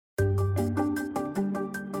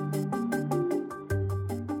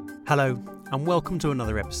Hello, and welcome to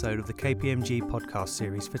another episode of the KPMG podcast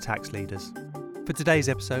series for tax leaders. For today's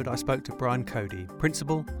episode, I spoke to Brian Cody,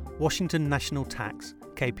 Principal, Washington National Tax,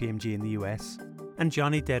 KPMG in the US, and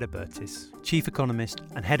Gianni De Robertis, Chief Economist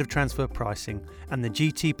and Head of Transfer Pricing and the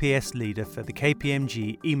GTPS Leader for the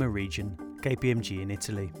KPMG EMA region, KPMG in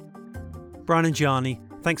Italy. Brian and Gianni,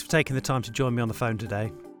 thanks for taking the time to join me on the phone today.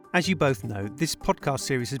 As you both know, this podcast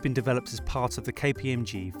series has been developed as part of the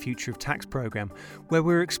KPMG Future of Tax programme, where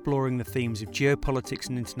we're exploring the themes of geopolitics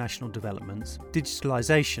and international developments,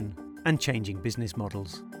 digitalisation, and changing business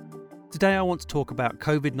models. Today I want to talk about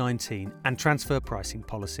COVID-19 and transfer pricing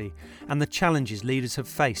policy, and the challenges leaders have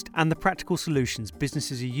faced and the practical solutions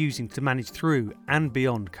businesses are using to manage through and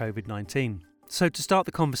beyond COVID-19. So to start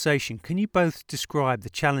the conversation, can you both describe the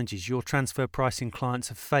challenges your transfer pricing clients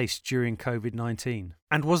have faced during COVID-19?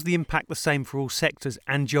 And was the impact the same for all sectors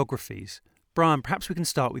and geographies? Brian, perhaps we can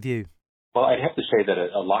start with you. Well, I'd have to say that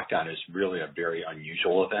a lockdown is really a very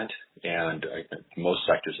unusual event, and most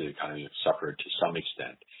sectors of the economy have suffered to some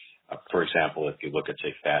extent. For example, if you look at,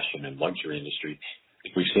 say, fashion and luxury industry,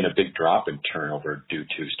 we've seen a big drop in turnover due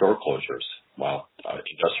to store closures, while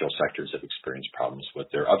industrial sectors have experienced problems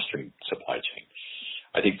with their upstream supply chain.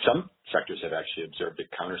 I think some sectors have actually observed a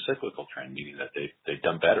counter-cyclical trend, meaning that they've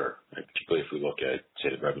done better, right? Particularly if we look at,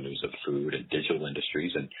 say, the revenues of food and digital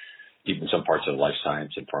industries, and even some parts of the life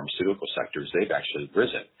science and pharmaceutical sectors, they've actually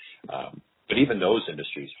risen. But even those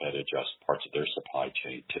industries have had to adjust parts of their supply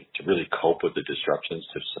chain to really cope with the disruptions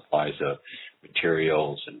to supplies of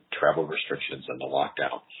materials and travel restrictions and the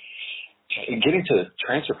lockdown. In getting to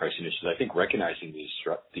transfer pricing issues, I think recognizing these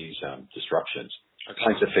disruptions, our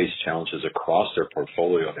clients have faced challenges across their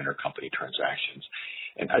portfolio of intercompany transactions.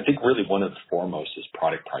 And I think really one of the foremost is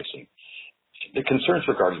product pricing. The concerns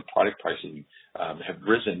regarding product pricing have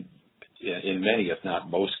risen in many, if not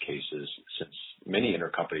most cases, since many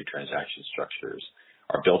intercompany transaction structures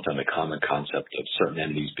are built on the common concept of certain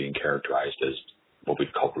entities being characterized as what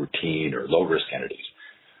we'd call routine or low-risk entities.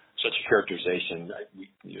 Such a characterization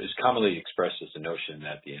is commonly expressed as the notion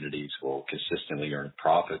that the entities will consistently earn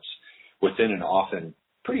profits within an often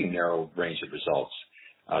pretty narrow range of results.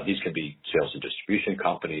 These can be sales and distribution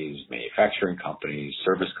companies, manufacturing companies,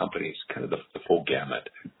 service companies, kind of the full gamut,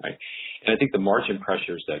 right? And I think the margin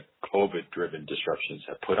pressures that COVID-driven disruptions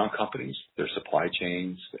have put on companies, their supply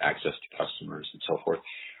chains, access to customers, and so forth,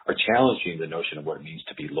 are challenging the notion of what it means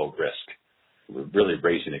to be low risk. We're really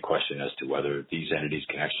raising the question as to whether these entities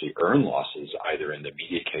can actually earn losses either in the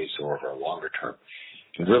immediate case or over a longer term.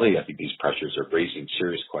 And really, I think these pressures are raising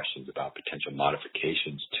serious questions about potential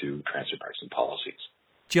modifications to transfer pricing policies.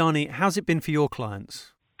 Gianni, how's it been for your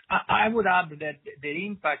clients? I would add that the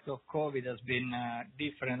impact of COVID has been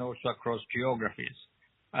different also across geographies,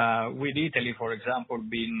 with Italy, for example,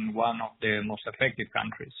 being one of the most affected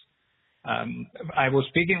countries. I was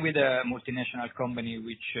speaking with a multinational company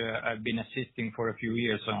which I've been assisting for a few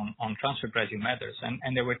years on transfer pricing matters,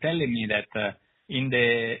 and they were telling me that in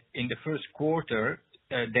the first quarter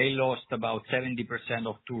they lost about 70%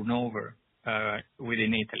 of turnover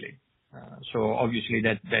within Italy. So obviously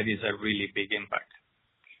that is a really big impact.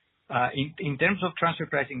 In terms of transfer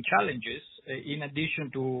pricing challenges, in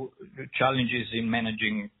addition to the challenges in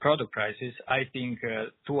managing product prices, I think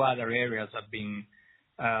two other areas have been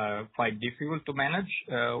quite difficult to manage.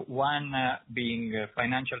 One being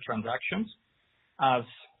financial transactions, as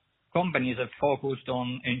companies have focused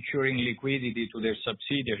on ensuring liquidity to their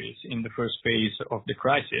subsidiaries in the first phase of the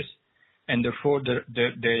crisis, and therefore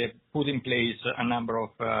they put in place a number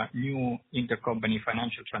of new intercompany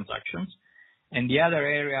financial transactions. And the other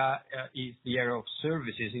area is the area of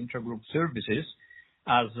services, intragroup services,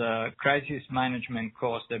 as crisis management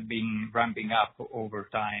costs have been ramping up over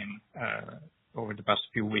time, over the past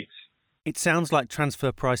few weeks. It sounds like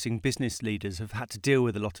transfer pricing business leaders have had to deal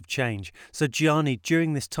with a lot of change. So Gianni,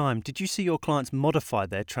 during this time, did you see your clients modify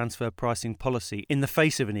their transfer pricing policy in the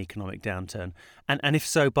face of an economic downturn? And if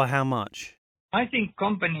so, by how much? I think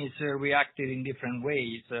companies reacted in different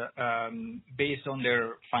ways based on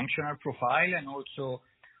their functional profile and also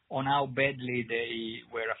on how badly they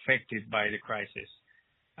were affected by the crisis.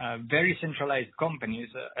 Very centralized companies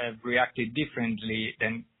have reacted differently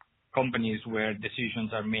than companies where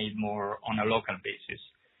decisions are made more on a local basis.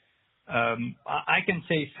 I can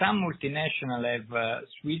say some multinational have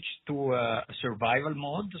switched to a survival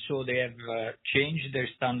mode, so they have changed their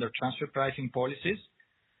standard transfer pricing policies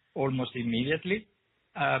almost immediately.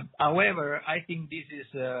 However, I think this is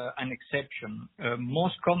an exception.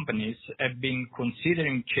 Most companies have been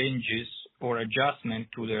considering changes or adjustment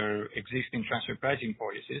to their existing transfer pricing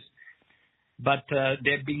policies, but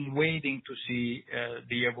they've been waiting to see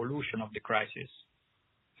the evolution of the crisis.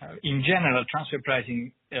 In general, transfer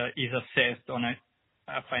pricing is assessed on a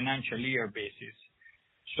financial year basis.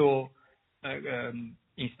 So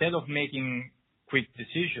instead of making quick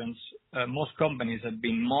decisions, most companies have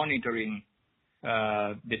been monitoring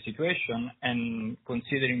the situation and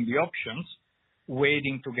considering the options,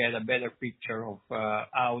 waiting to get a better picture of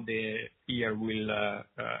how the year will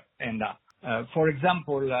end up. For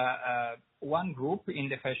example, one group in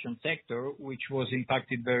the fashion sector, which was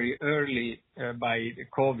impacted very early by the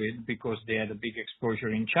COVID because they had a big exposure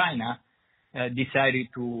in China, decided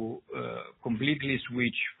to completely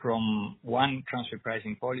switch from one transfer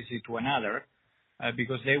pricing policy to another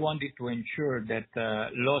because they wanted to ensure that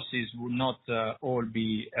losses would not all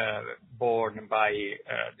be borne by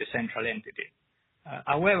the central entity.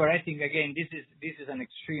 However, I think, again, this is an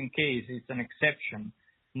extreme case. It's an exception.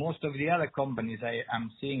 Most of the other companies I'm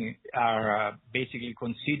seeing are basically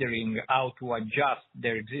considering how to adjust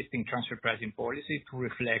their existing transfer pricing policy to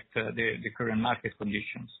reflect the current market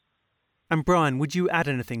conditions. And Brian, would you add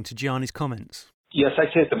anything to Gianni's comments? Yes,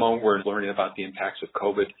 I'd say at the moment we're learning about the impacts of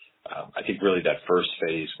COVID. I think really that first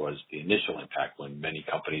phase was the initial impact when many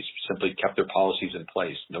companies simply kept their policies in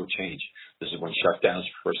place, no change. This is when shutdowns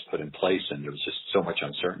were first put in place and there was just so much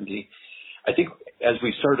uncertainty. I think as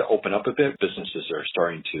we start to open up a bit, businesses are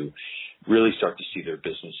starting to really start to see their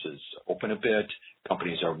businesses open a bit.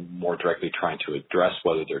 Companies are more directly trying to address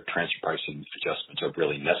whether their transfer pricing adjustments are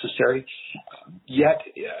really necessary. Yet,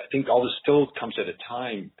 I think all this still comes at a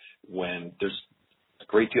time when there's a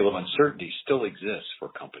great deal of uncertainty still exists for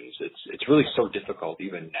companies. It's really so difficult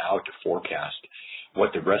even now to forecast what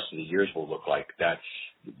the rest of the years will look like, that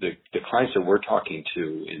the clients that we're talking to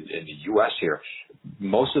in the U.S. here,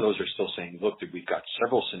 most of those are still saying, look, we've got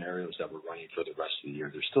several scenarios that we're running for the rest of the year.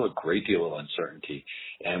 There's still a great deal of uncertainty,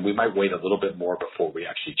 and we might wait a little bit more before we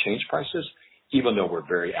actually change prices, even though we're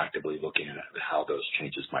very actively looking at how those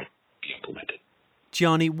changes might be implemented.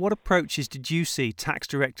 Gianni, what approaches did you see tax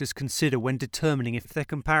directors consider when determining if their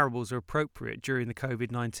comparables are appropriate during the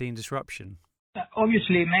COVID-19 disruption?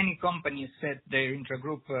 Obviously, many companies set their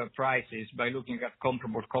intragroup prices by looking at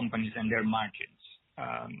comparable companies and their margins.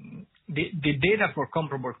 The data for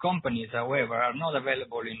comparable companies, however, are not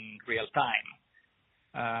available in real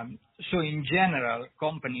time. So in general,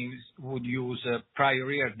 companies would use prior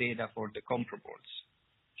year data for the comparables.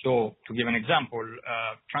 So to give an example,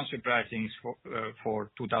 transfer pricings for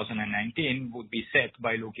 2019 would be set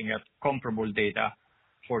by looking at comparable data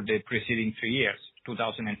for the preceding 3 years,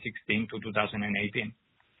 2016 to 2018.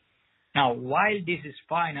 Now, while this is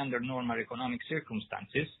fine under normal economic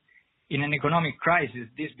circumstances, in an economic crisis,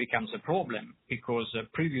 this becomes a problem because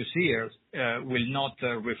previous years will not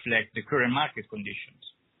reflect the current market conditions.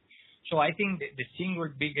 So I think the single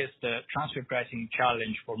biggest transfer pricing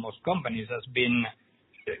challenge for most companies has been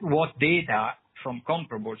what data from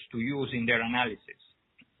comparables to use in their analysis.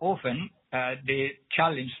 Often, the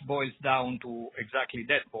challenge boils down to exactly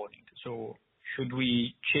that point. So should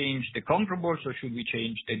we change the comparables or should we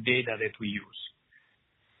change the data that we use?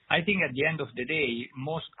 I think at the end of the day,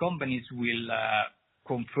 most companies will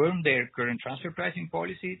confirm their current transfer pricing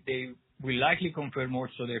policy. They will likely confirm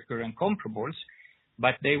also their current comparables,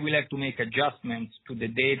 but they will have to make adjustments to the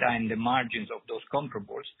data and the margins of those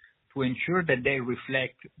comparables to ensure that they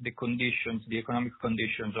reflect the conditions, the economic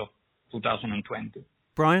conditions of 2020.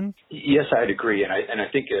 Brian? Yes, I'd agree. And I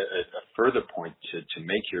think a further point to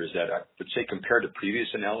make here is that I would say compared to previous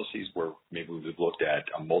analyses where maybe we've looked at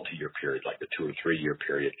a multi-year period, like a 2 or 3 year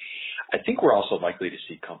period, I think we're also likely to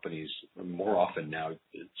see companies more often now,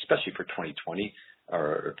 especially for 2020,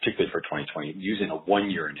 or particularly for 2020, using a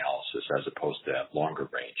 1-year analysis as opposed to that longer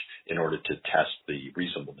range in order to test the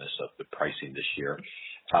reasonableness of the pricing this year.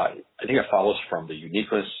 I think it follows from the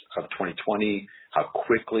uniqueness of 2020, how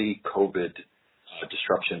quickly COVID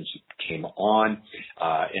disruptions came on,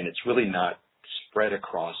 and it's really not spread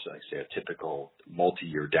across, like say, a typical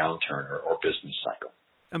multi-year downturn or business cycle.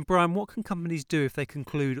 And Brian, what can companies do if they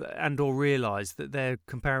conclude and or realise that their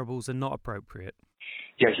comparables are not appropriate?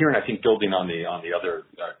 Yeah, here, and I think building on the other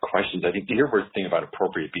questions, I think here we're thinking about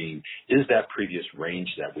appropriate being, is that previous range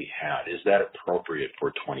that we had, is that appropriate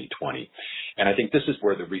for 2020? And I think this is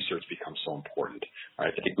where the research becomes so important.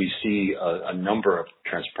 Right? I think we see a number of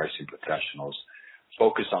transfer pricing professionals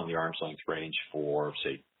focus on the arm's length range for,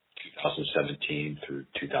 say, 2017 through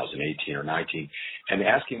 2018 or 19, and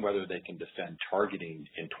asking whether they can defend targeting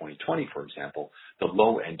in 2020, for example, the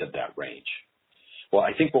low end of that range. Well,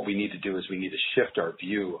 I think what we need to do is we need to shift our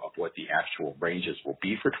view of what the actual ranges will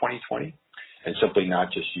be for 2020 and simply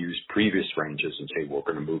not just use previous ranges and say, we're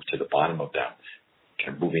going to move to the bottom of them,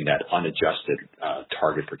 kind of moving that unadjusted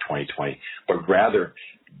target for 2020, but rather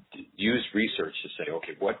use research to say,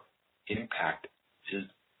 okay, what impact is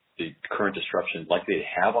the current disruption likely to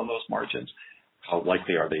have on those margins? How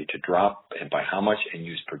likely are they to drop, and by how much? And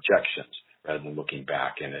use projections rather than looking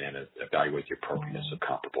back and evaluate the appropriateness of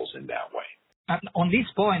comparables in that way. On this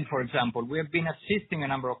point, for example, we have been assisting a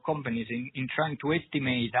number of companies in trying to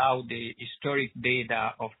estimate how the historic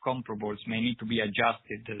data of comparables may need to be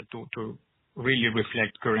adjusted to really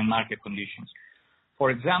reflect current market conditions. For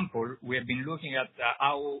example, we have been looking at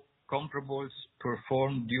how comparables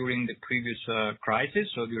performed during the previous crisis,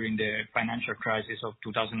 so during the financial crisis of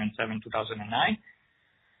 2007-2009,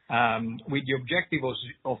 with the objective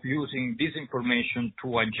of using this information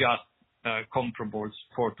to adjust comparables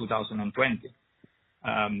for 2020.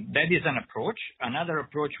 That is an approach. Another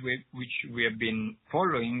approach which we have been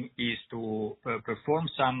following is to perform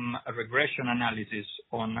some regression analysis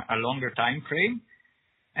on a longer time frame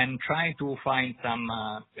and try to find some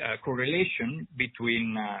correlation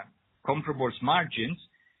between comparables margins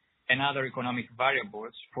and other economic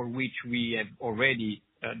variables for which we have already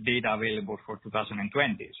data available for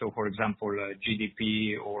 2020. So, for example,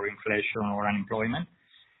 GDP or inflation or unemployment.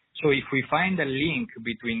 So if we find a link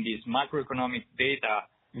between these macroeconomic data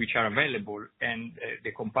which are available and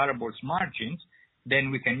the comparables margins,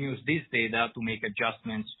 then we can use this data to make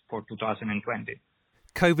adjustments for 2020.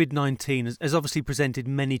 COVID-19 has obviously presented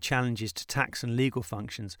many challenges to tax and legal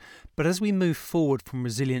functions, but as we move forward from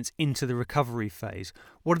resilience into the recovery phase,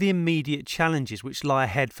 what are the immediate challenges which lie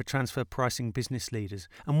ahead for transfer pricing business leaders,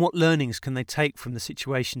 and what learnings can they take from the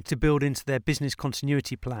situation to build into their business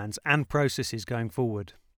continuity plans and processes going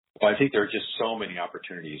forward? Well, I think there are just so many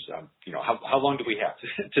opportunities. How long do we have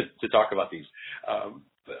to talk about these?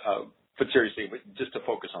 But seriously, just to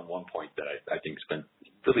focus on one point that I think has been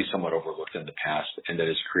really somewhat overlooked in the past, and that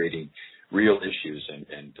is creating real issues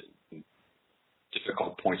and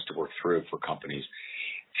difficult points to work through for companies.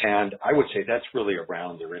 And I would say that's really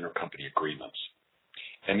around their intercompany agreements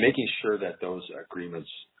and making sure that those agreements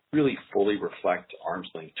really fully reflect arm's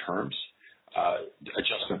length terms,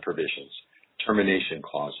 adjustment provisions, termination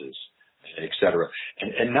clauses, et cetera,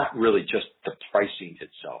 and not really just the pricing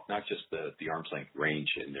itself, not just the arm's length range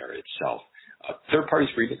in there itself. Third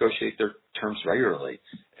parties renegotiate their terms regularly,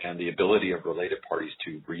 and the ability of related parties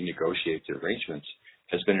to renegotiate the arrangements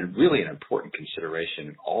has been really an important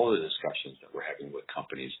consideration in all of the discussions that we're having with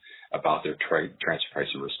companies about their transfer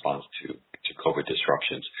pricing response to COVID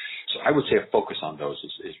disruptions. So I would say a focus on those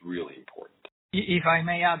is really important. If I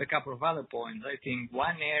may add a couple of other points, I think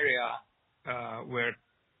one area where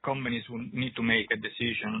companies will need to make a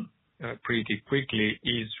decision pretty quickly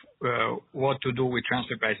is what to do with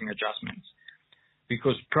transfer pricing adjustments.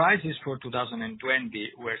 Because prices for 2020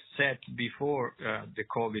 were set before the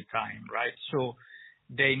COVID time, right? So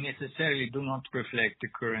they necessarily do not reflect the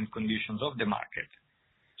current conditions of the market.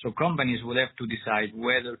 So companies will have to decide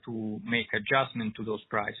whether to make adjustment to those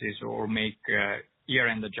prices or make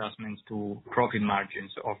year-end adjustments to profit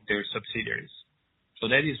margins of their subsidiaries. So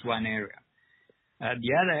that is one area.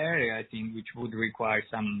 The other area, I think, which would require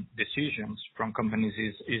some decisions from companies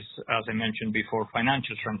is, as I mentioned before,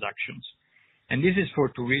 financial transactions. And this is for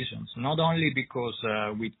two reasons. Not only because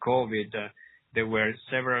with COVID, there were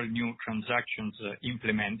several new transactions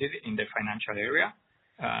implemented in the financial area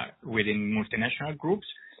within multinational groups,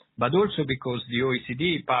 but also because the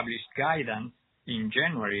OECD published guidance in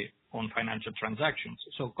January on financial transactions.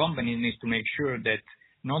 So companies need to make sure that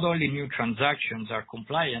not only new transactions are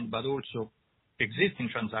compliant, but also existing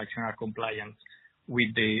transactions are compliant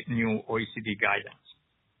with the new OECD guidance.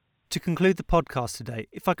 To conclude the podcast today,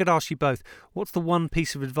 if I could ask you both, what's the one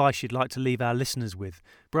piece of advice you'd like to leave our listeners with?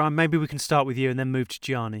 Brian, maybe we can start with you and then move to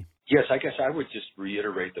Gianni. Yes, I guess I would just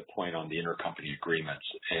reiterate the point on the intercompany agreements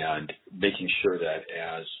and making sure that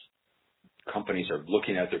as companies are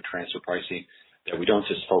looking at their transfer pricing, that we don't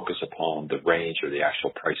just focus upon the range or the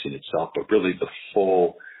actual pricing itself, but really the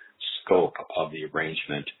full scope of the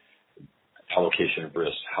arrangement, allocation of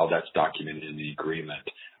risk, how that's documented in the agreement,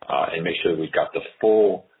 and make sure that we've got the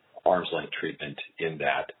full arm's length treatment in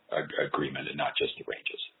that agreement and not just the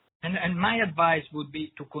ranges. And my advice would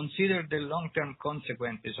be to consider the long-term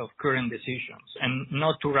consequences of current decisions and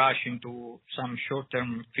not to rush into some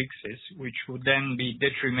short-term fixes, which would then be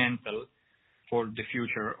detrimental for the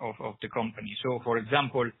future of the company. So, for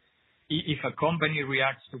example, if a company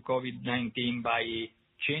reacts to COVID-19 by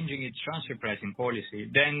changing its transfer pricing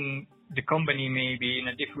policy, then the company may be in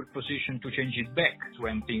a difficult position to change it back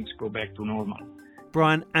when things go back to normal.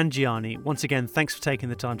 Brian and Gianni, once again, thanks for taking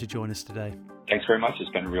the time to join us today. Thanks very much. It's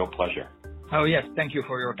been a real pleasure. Oh, yes. Thank you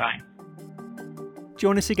for your time.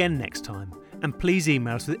 Join us again next time, and please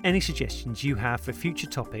email us with any suggestions you have for future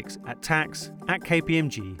topics at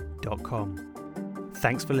tax@kpmg.com. kpmg.com.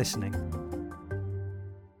 Thanks for listening.